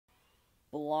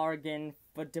Blargan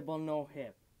football no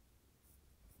hip.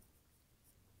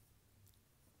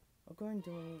 According to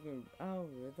an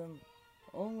algorithm,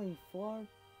 only 5%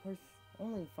 of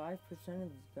the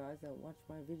guys that watch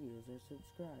my videos are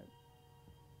subscribed.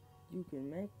 You can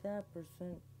make that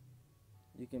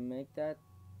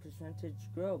percentage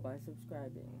grow by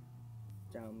subscribing.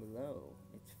 Down below,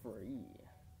 it's free.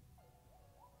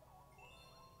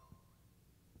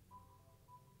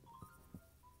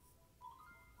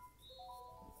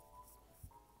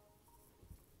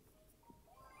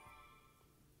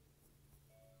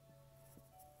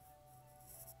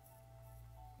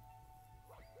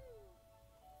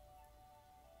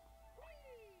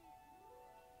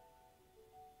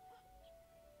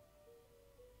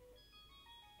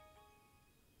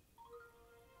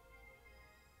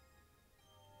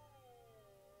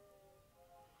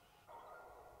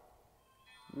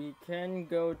 We can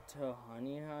go to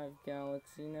Honey Hive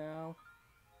Galaxy now,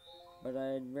 but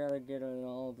I'd rather get on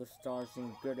all the stars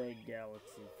in Good Egg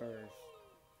Galaxy first.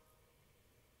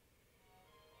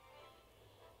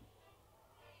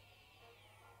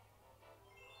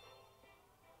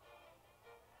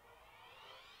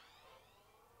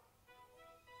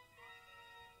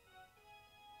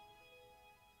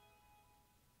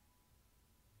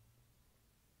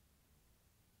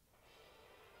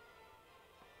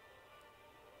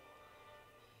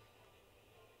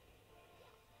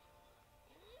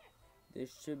 This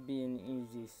should be an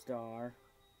easy star.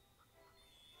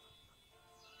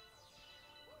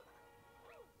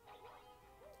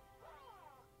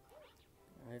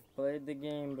 I've played the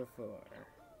game before.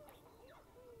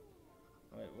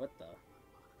 Wait, what the?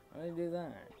 How did I do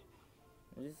that?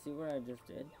 Did you see what I just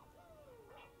did?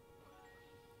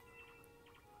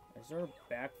 I sort of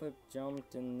backflip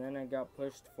jumped and then I got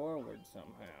pushed forward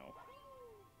somehow.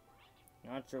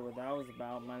 Not sure what that was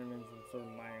about. Might have been some sort of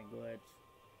minor glitch.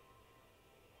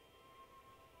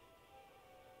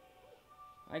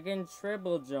 I can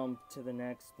triple jump to the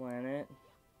next planet.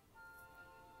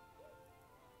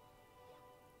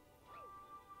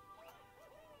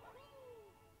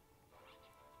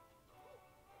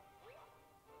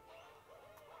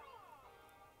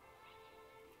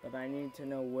 But I need to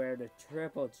know where to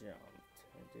triple jump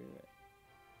to do it.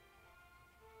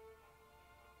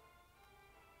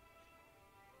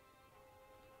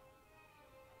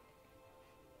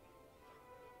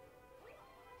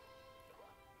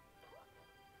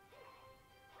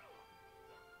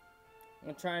 I'm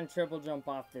gonna try and triple jump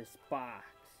off this box.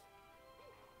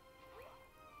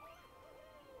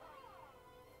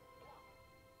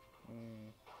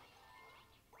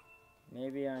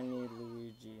 Maybe I need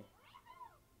Luigi.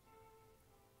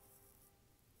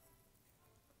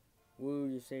 Woo,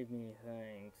 you saved me,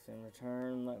 thanks. In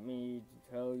return, let me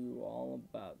tell you all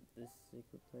about this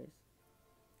secret place.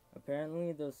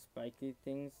 Apparently, those spiky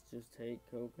things just hate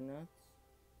coconuts.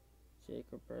 Shake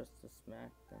or press to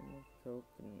smack them with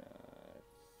coconuts.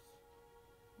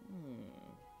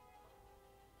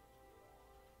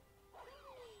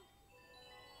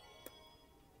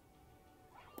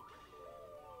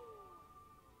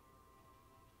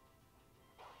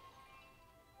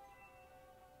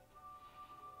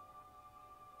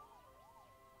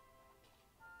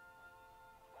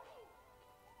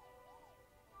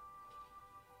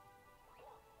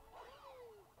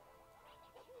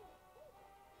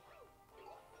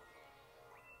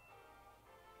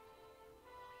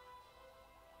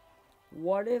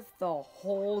 What if the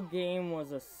whole game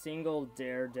was a single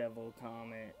Daredevil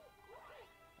comet?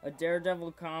 A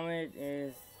Daredevil comet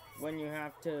is when you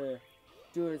have to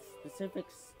do a specific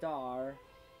star.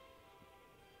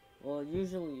 Well,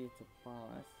 usually it's a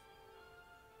boss.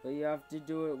 But you have to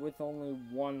do it with only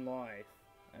one life.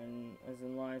 And as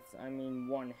in life, I mean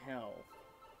one health.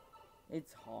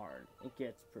 It's hard. It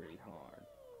gets pretty hard.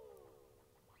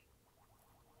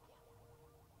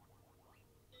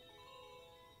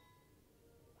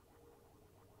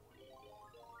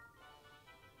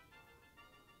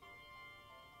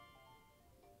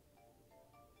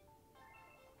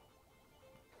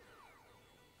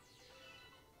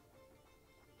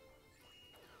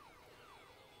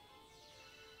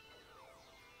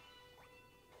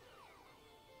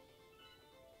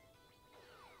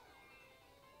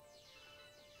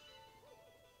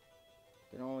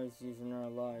 Can always use another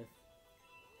life.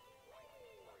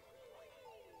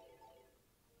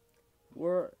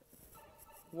 We're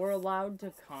allowed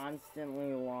to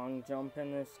constantly long jump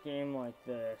in this game like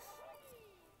this.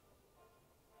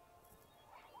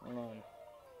 Hold on.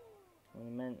 What I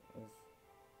meant was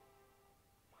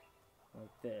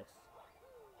like this.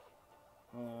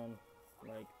 Hold on.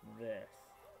 Like this.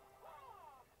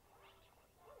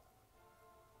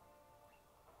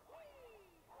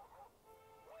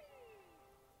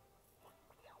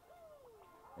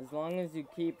 As long as you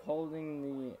keep holding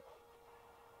the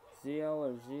ZL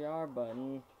or ZR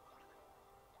button,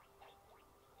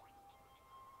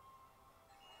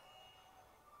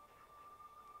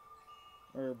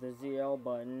 or the ZL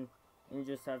button, you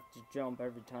just have to jump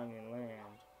every time you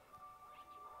land.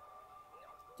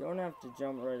 Don't have to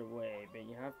jump right away, but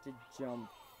you have to jump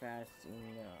fast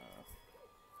enough.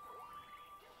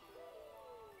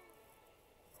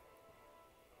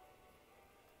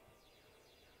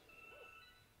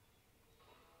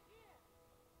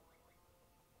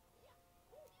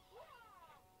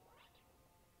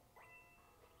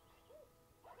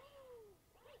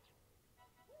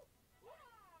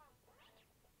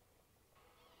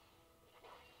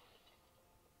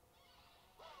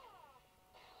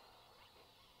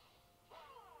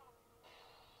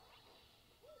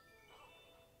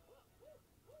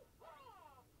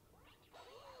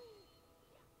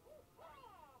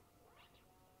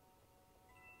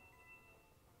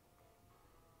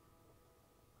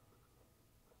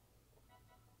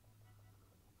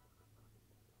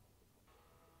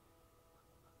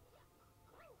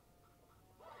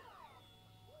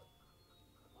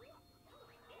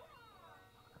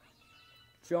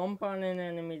 Jump on an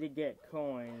enemy to get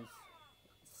coins.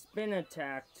 Spin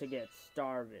attack to get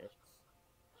star bits.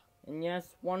 And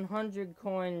yes, 100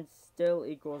 coins still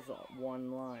equals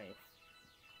 1 life.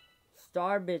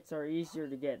 Star bits are easier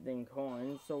to get than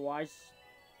coins, so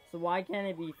why can't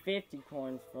it be 50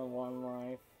 coins for 1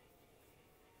 life?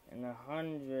 And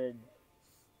 100...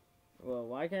 Well,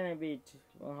 why can't it be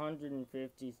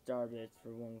 150 star bits for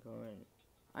 1 coin?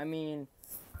 I mean,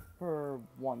 for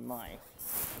 1 life.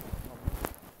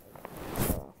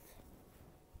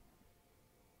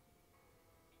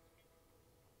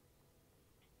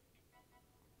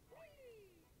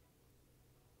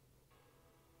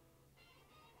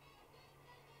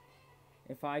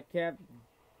 If I kept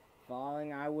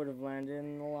falling, I would have landed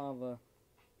in the lava.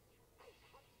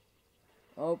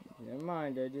 Oh, never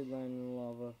mind, I did land in the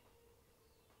lava.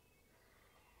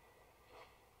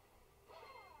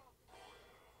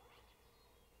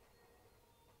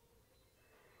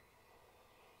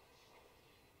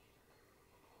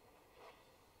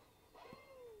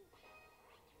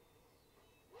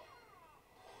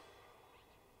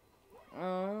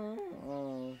 Oh.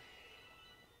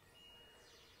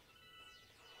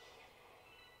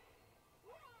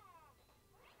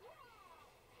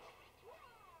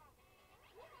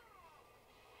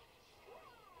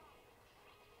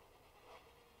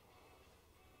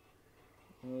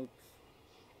 Oops.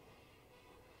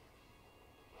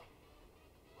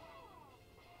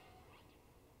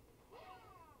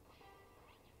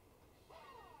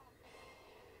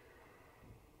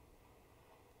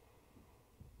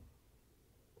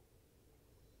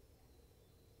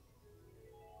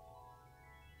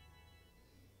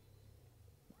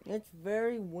 It's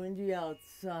very windy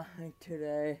outside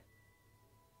today.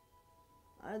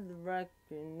 I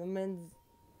reckon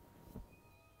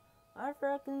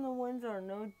the winds are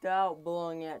no doubt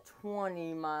blowing at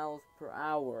 20 miles per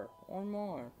hour or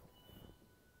more.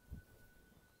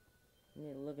 I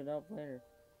need to look it up later.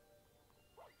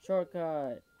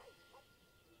 Shortcut.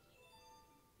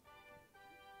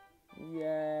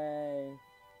 Yay.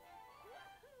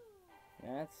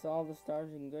 That's all the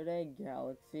stars in Good Egg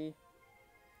Galaxy.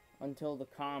 Until the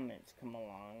comets come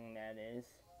along, that is.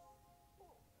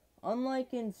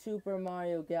 Unlike in Super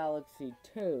Mario Galaxy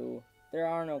 2, there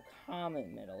are no comet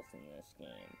medals in this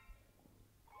game.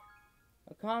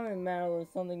 A comet medal is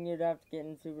something you'd have to get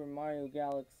in Super Mario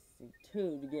Galaxy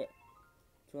 2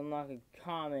 to unlock a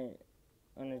comet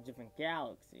on a different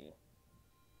galaxy.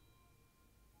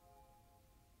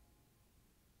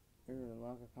 Or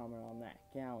unlock a comet on that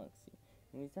galaxy.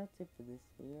 Anyways, that's it for this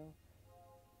video.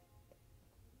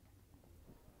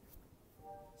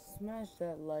 Smash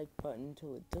that like button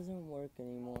until it doesn't work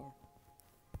anymore.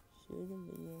 Share the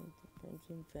video with your friends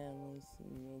and families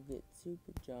and you'll get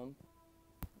super jump.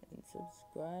 And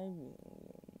subscribe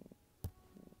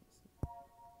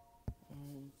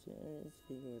and share this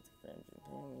video with your friends and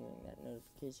family. Ring that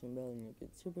notification bell and you'll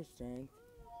get super strength.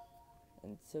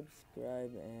 And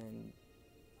subscribe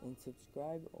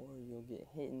or you'll get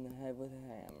hit in the head with a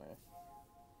hammer.